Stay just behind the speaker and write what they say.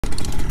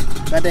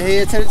About to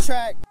head to the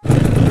track.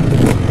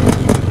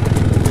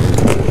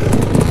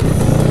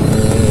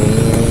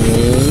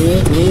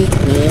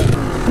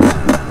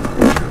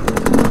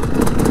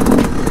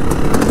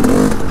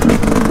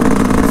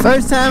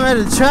 First time at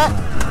the track.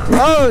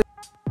 Oh.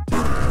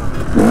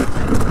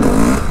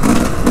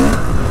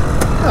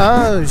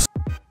 Oh.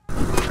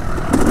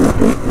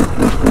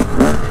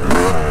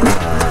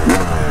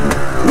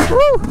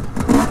 Woo.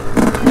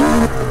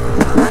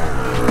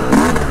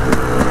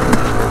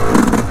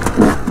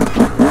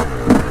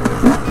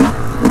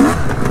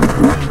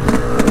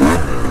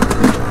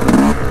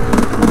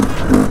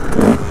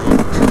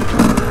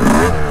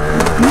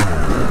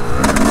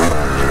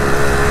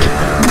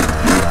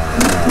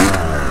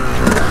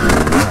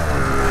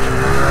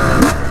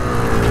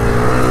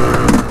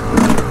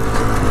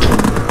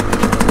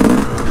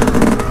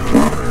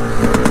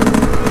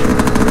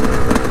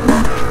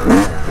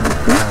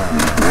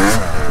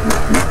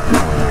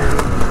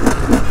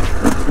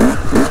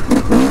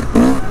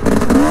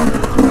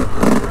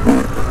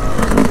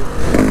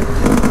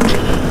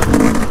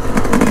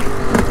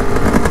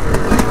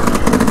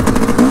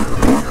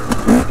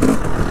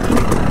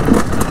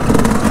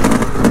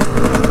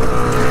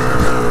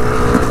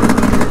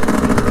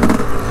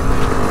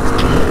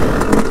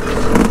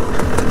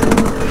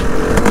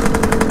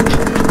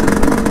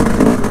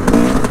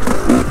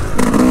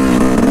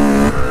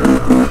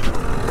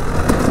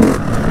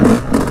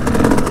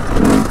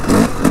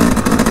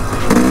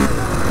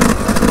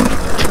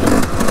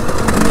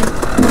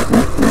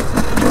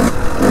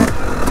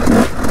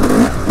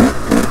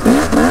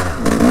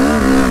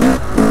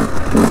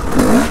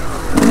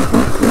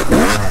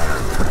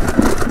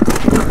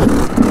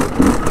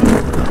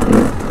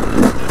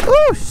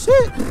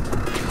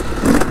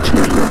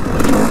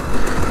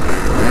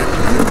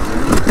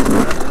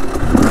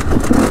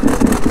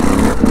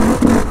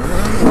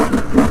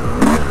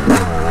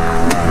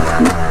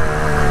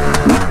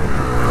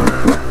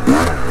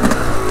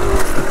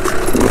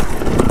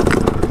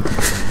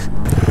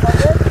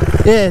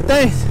 Yeah,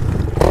 thanks.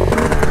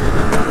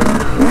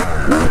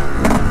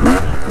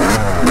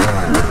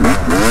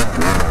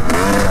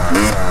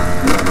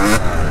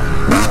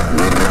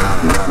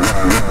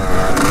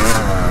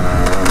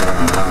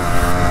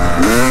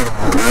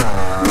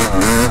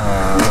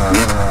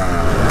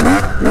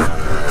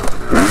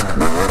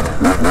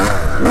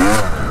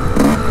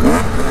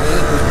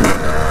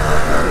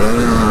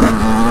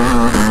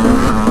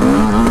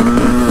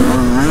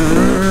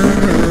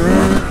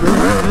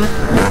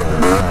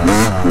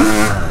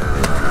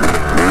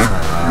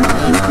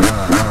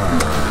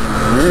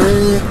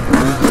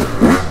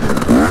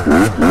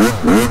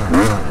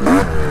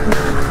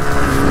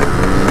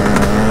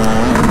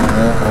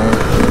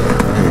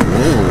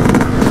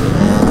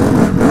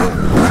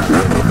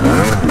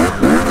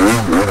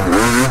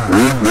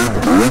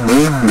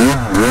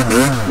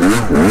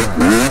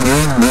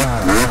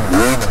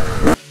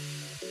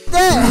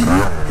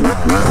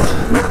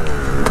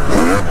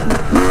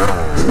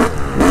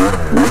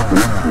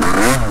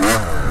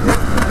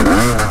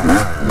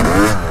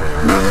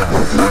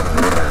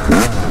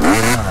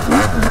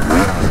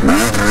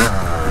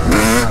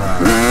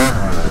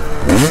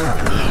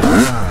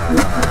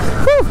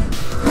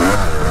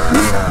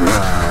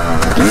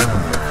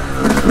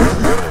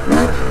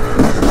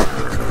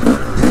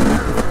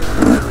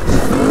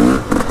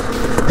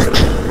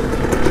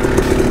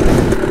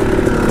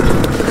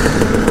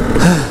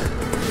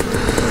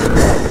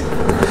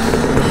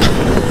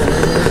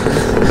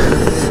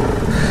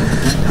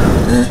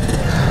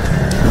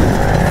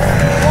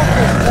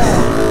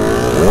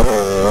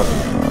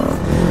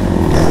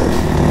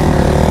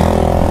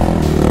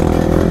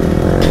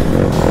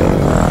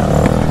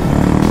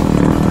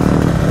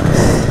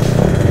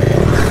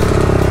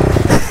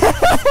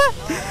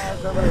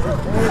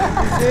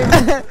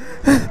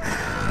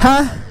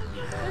 Huh?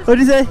 What'd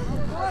you say?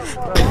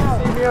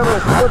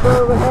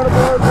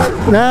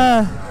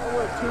 Nah.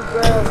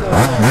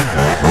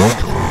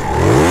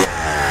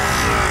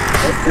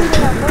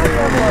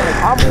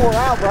 I'm more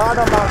out, bro. I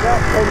don't know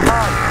that.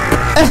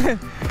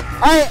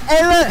 Alright,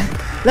 hey look,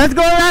 let's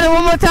go around it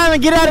one more time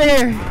and get out of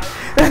here.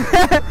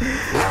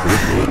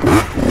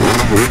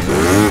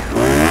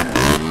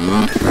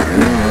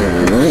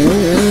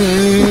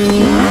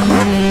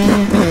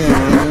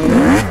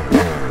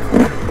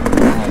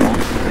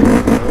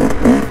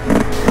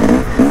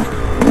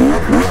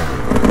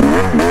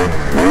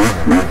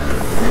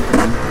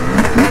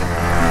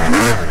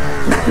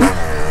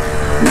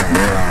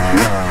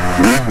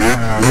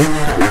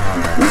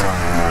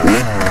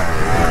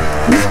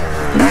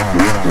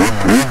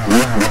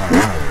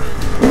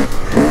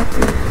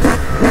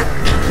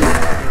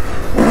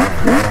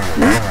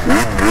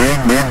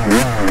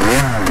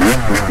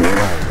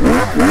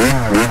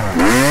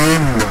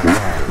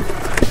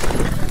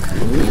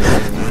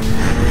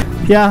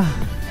 Yeah,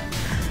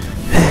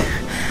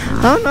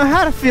 I don't know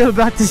how to feel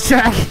about this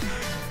track.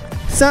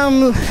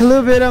 Something a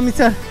little bit on me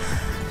tired.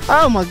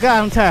 Oh my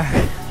God, I'm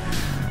tired.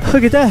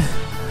 Look at that.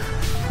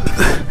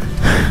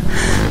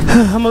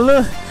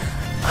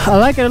 I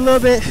like it a little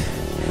bit.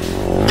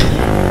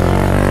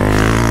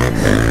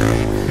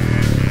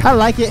 I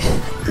like it.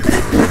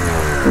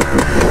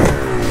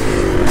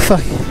 Fuck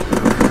it.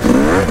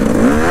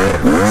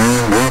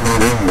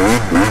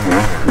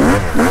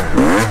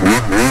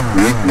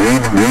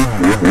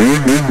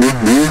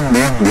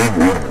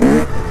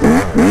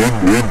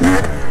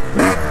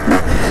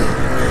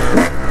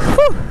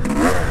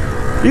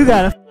 Whew. You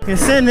gotta fucking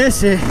send this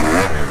shit.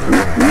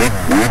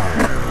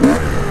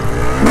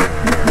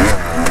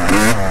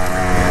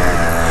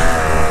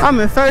 I'm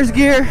in first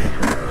gear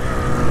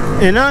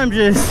and I'm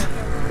just,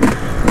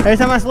 every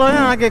time I slow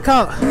down I get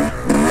caught.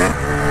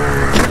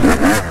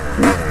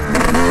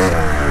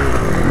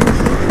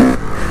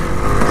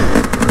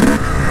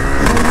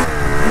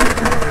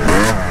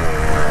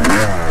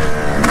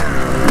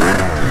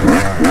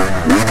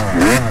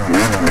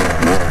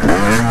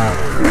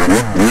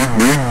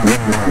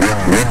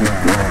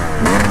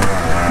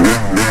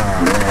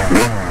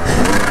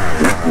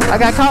 I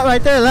got caught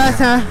right there last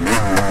time.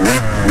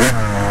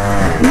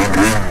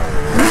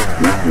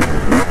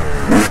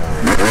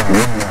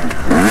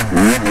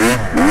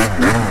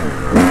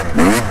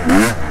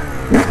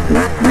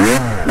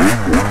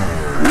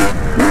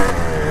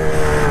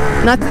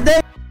 Not today.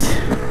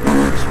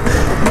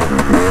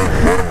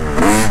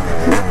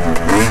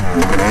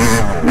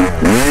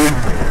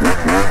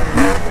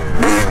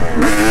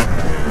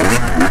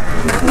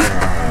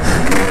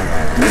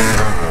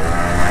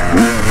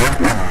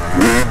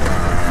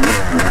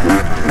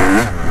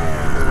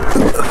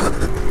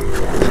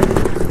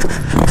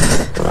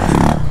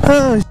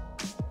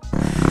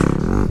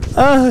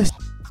 Oh,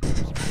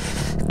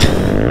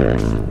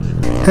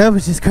 that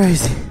was just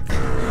crazy.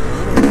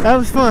 That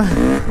was fun.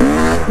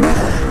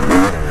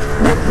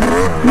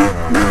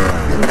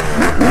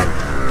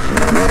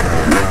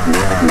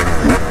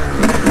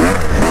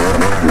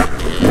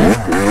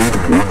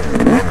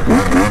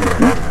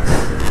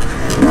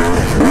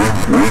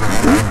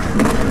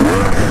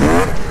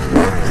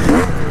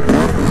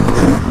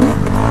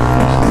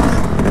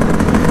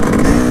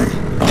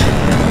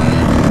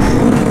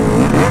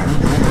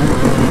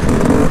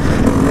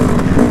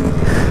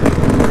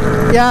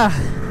 Yeah,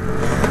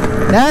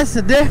 that's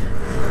a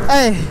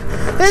hey,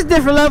 there's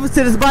different levels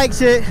to this bike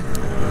shit.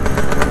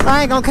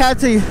 I ain't gonna cap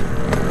to you.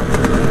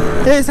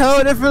 There's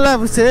whole different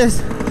levels to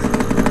this.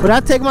 But I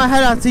take my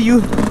hat out to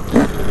you,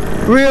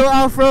 real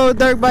off-road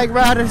dirt bike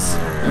riders.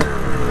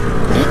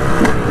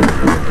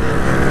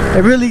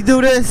 They really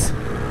do this.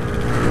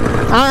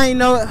 I ain't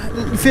no,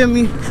 you feel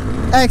me,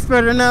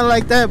 expert or nothing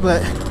like that,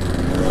 but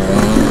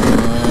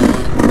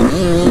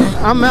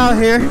I'm out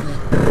here.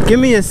 Give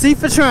me a seat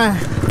for trying.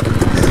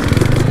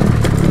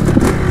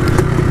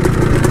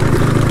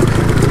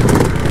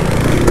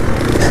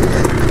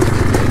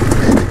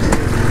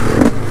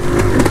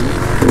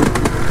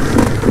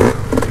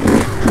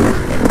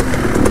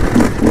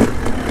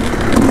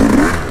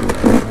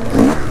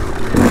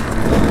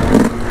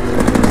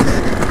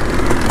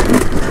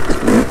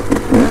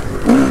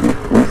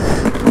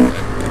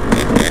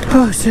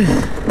 Oh shit.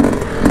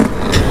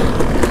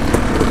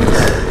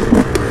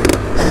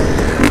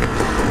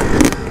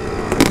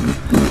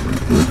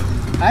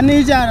 I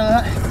need y'all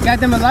to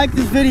goddamn like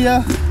this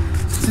video,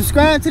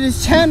 subscribe to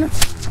this channel.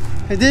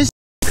 Cause this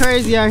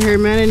crazy out here,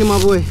 man. Ain't it, my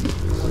boy?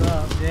 What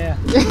up? Yeah.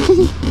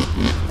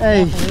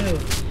 Hey,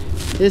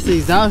 this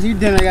exhaust, you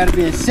damn, I gotta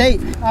be in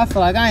shape. I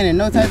feel like I ain't in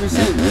no type of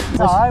shape. It's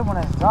alright when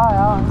it's dry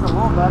out. It's a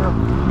little better.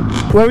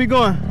 Where we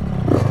going?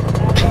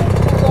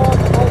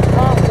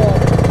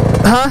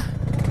 Huh?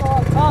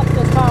 On top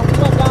this time. We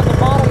went down the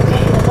bottom and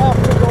then to the left.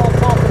 We go on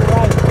top to the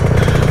right.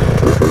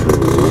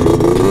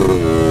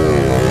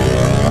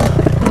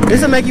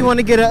 This will make you want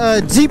to get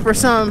a Jeep or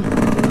something.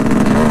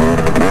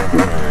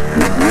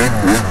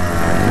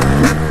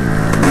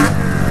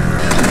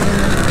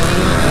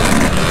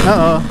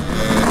 Uh-oh.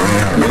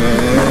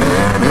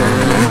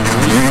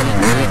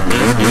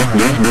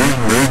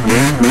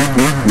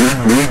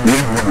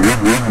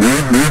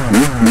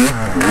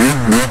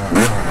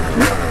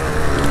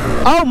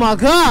 Oh my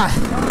God.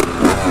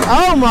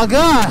 Oh my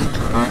God.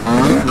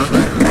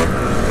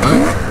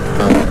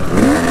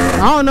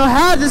 I don't know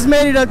how I just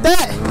made it up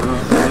that.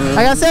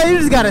 Like I said, you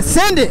just gotta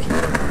send it.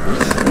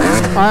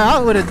 Or I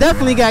would have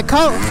definitely got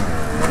caught.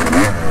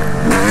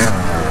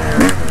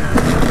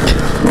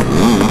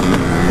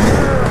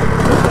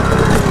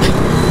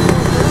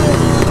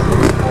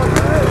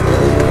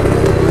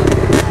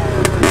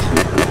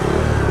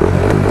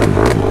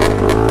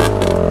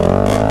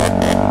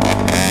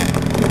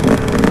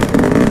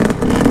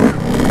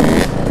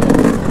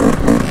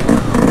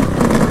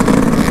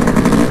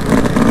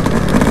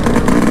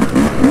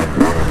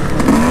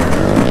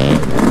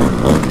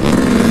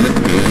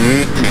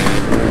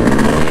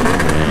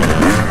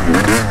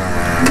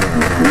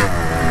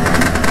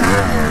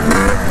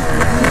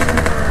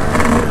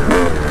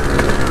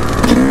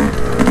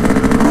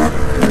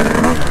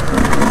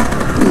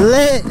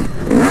 Lit.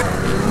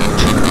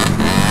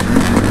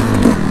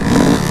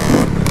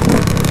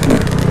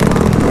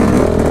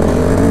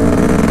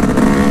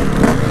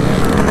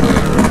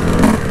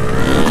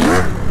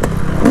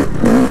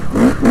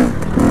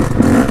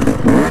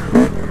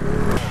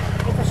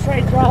 It's a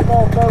straight drop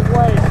off both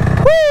ways.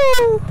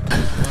 Woo!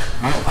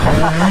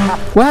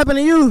 What happened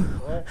to you?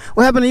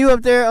 What happened to you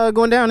up there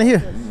going down to here?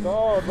 It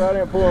stalled, bro. I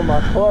didn't pull in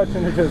my clutch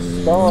and it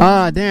just stalled.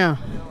 Ah, damn.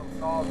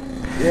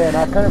 Yeah, and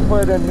I couldn't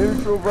put it in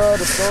neutral, bro,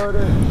 to start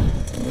it.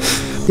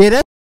 Yeah,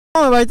 that's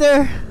on right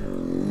there.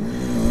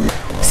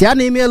 See, I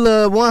need me a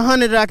little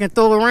 100 that I can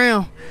throw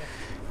around.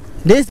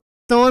 This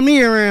throwing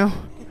me around. You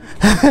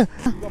gonna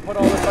put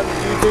all this on your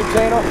YouTube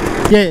channel?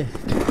 Yeah.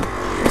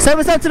 Say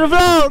what's up to the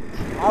vlog.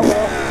 I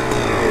will.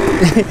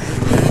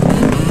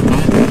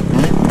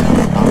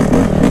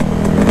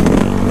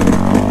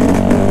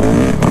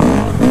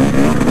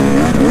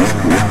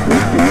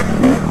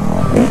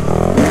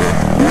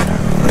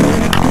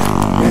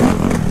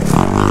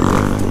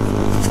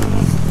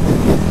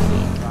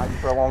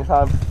 For a long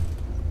time.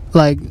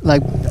 Like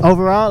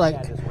overall, like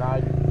Yeah, just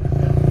ride.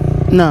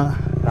 nah.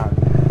 No.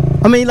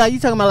 I mean, like you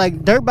talking about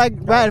like dirt bike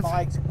ride?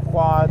 Bikes,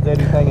 quads,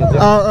 anything is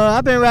different.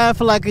 I've been riding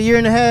for like a year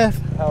and a half.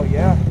 Hell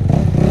yeah.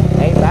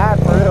 Ain't bad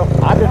for real.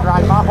 I've been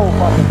riding my whole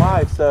fucking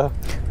life, so.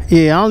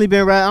 Yeah, I've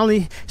been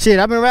riding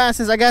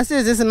since I got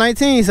this in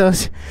 19, so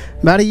it's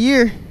about a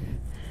year.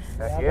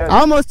 Yeah.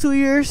 Almost 2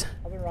 years.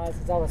 I've been riding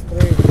since I was 3.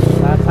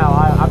 That's how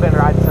I've been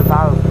riding since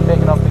I was big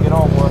enough to get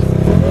on one.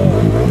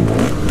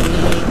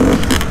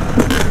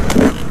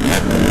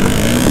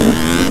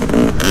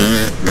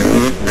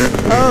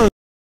 Oh.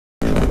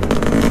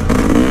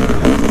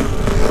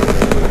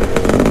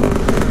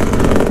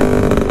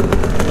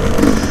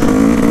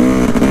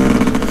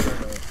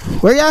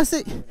 Where y'all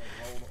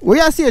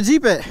see a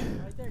Jeep at?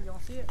 Right there, you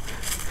don't see it?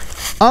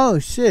 Oh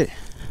shit.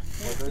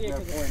 You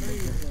can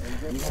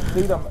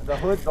see the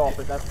hood's off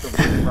it. That's the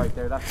roof right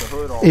there. That's the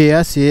hood off. Yeah,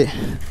 I see it.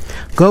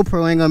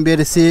 GoPro ain't gonna be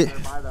able to see it.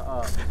 By the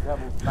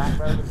devil's back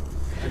burner.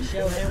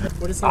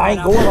 What is I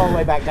ain't going all the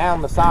way back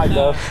down the side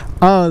though.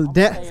 Oh,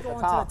 Stay that at the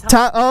top.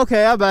 top. Oh,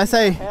 okay, I'm about to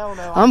say. Hell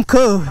no. I'm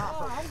cool.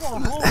 I'm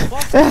going home.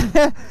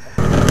 Fuck.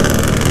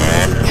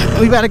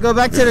 We gotta go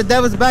back to the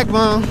Devil's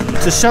Backbone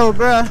to show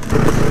bruh.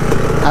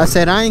 I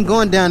said I ain't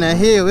going down that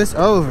hill, it's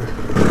over.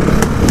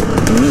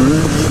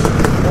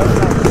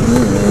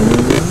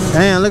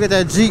 Damn, look at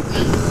that Jeep. That's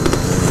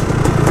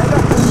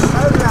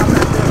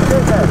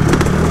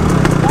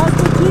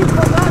the Jeep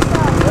from that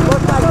side. It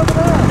looks like over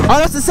there. Oh,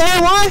 that's the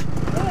same one?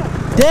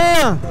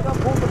 Damn.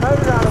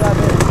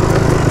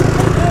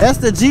 That's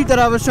the Jeep that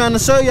I was trying to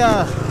show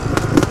y'all.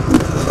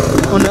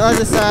 On the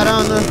other side,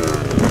 I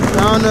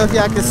don't know if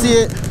y'all can see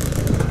it.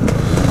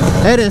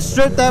 They done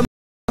stripped that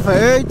for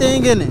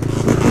everything in it.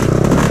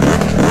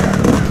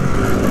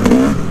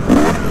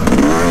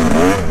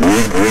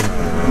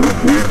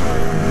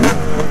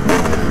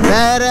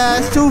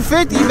 Badass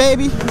 250,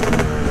 baby.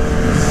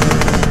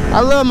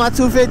 I love my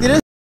 250. This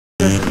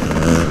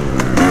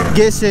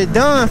get shit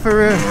done for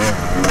real.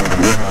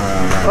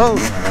 Oh,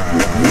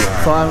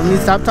 let me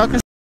stop talking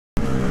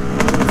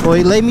before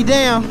he lay me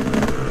down.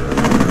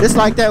 It's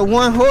like that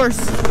one horse,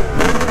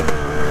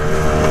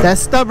 that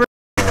stubborn.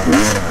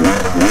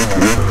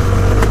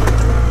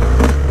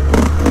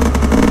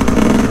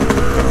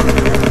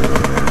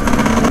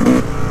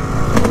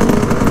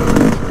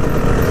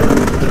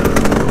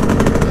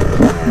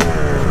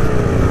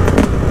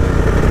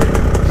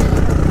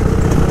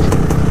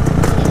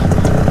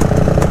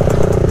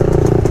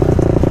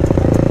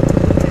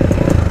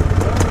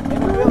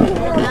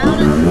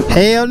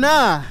 Hell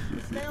nah. He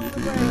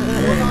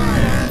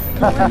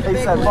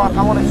said, fuck,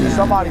 I want to see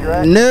somebody,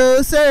 right?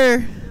 No, sir.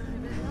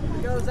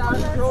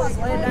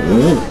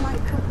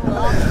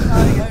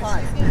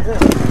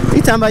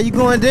 He talking about you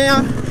going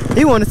down?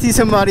 He want to see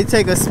somebody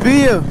take a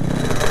spill. You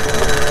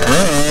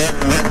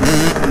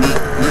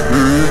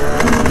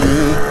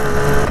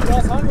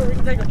guys hungry? We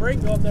can take a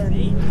break, go up there and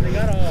eat. They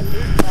got a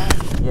food spot.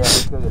 Yeah,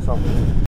 let's go get something.